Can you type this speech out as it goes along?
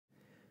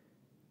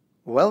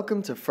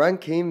Welcome to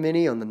Frank Keane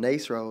Mini on the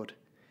Nace Road.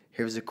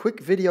 Here's a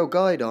quick video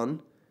guide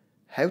on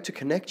how to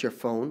connect your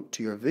phone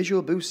to your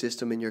visual boost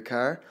system in your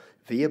car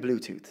via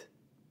Bluetooth.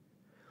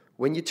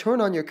 When you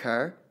turn on your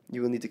car,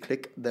 you will need to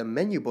click the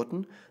menu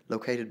button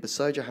located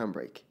beside your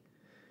handbrake.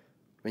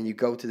 When you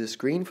go to the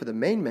screen for the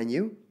main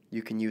menu,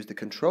 you can use the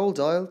control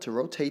dial to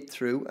rotate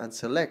through and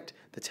select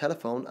the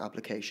telephone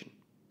application.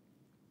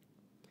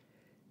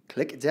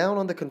 Click down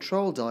on the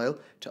control dial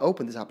to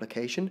open this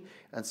application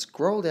and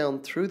scroll down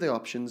through the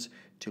options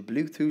to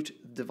Bluetooth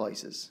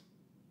devices.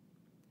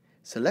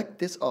 Select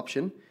this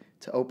option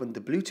to open the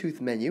Bluetooth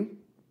menu.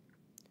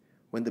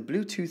 When the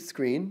Bluetooth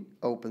screen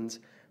opens,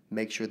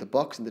 make sure the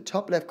box in the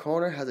top left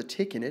corner has a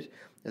tick in it,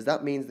 as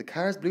that means the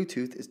car's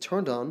Bluetooth is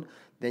turned on.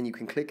 Then you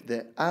can click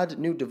the Add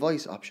New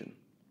Device option.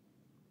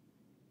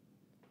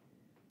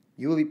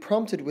 You will be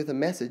prompted with a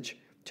message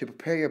to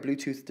prepare your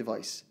Bluetooth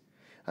device,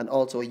 and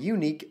also a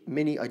unique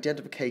mini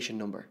identification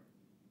number.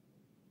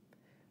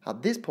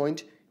 At this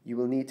point, you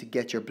will need to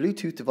get your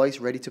Bluetooth device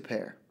ready to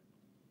pair.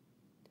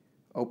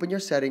 Open your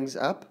Settings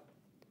app,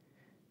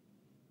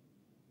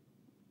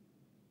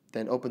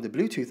 then open the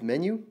Bluetooth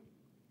menu.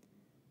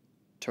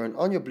 Turn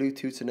on your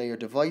Bluetooth so now your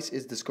device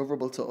is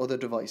discoverable to other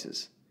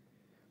devices.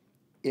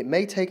 It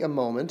may take a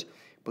moment,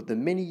 but the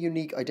mini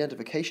unique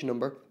identification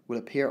number will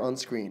appear on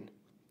screen.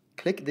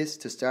 Click this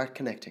to start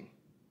connecting.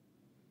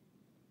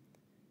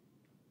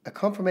 A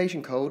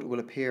confirmation code will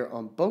appear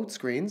on both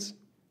screens.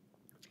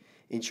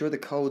 Ensure the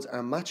codes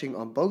are matching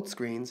on both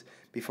screens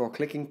before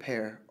clicking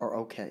Pair or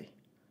OK.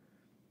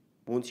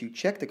 Once you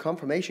check the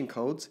confirmation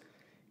codes,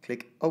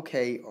 click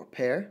OK or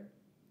Pair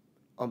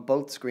on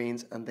both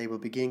screens and they will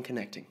begin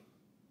connecting.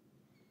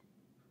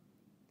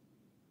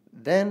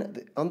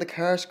 Then on the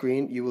car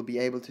screen you will be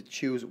able to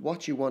choose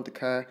what you want the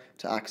car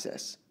to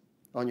access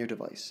on your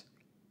device.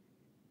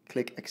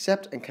 Click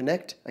Accept and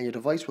Connect and your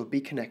device will be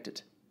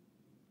connected.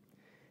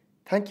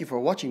 Thank you for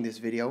watching this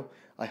video.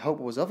 I hope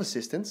it was of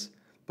assistance,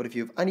 but if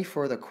you have any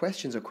further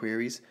questions or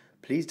queries,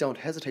 please don't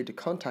hesitate to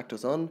contact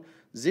us on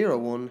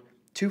 01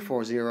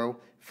 240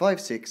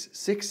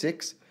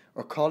 5666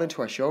 or call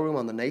into our showroom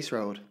on the Nace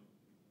Road.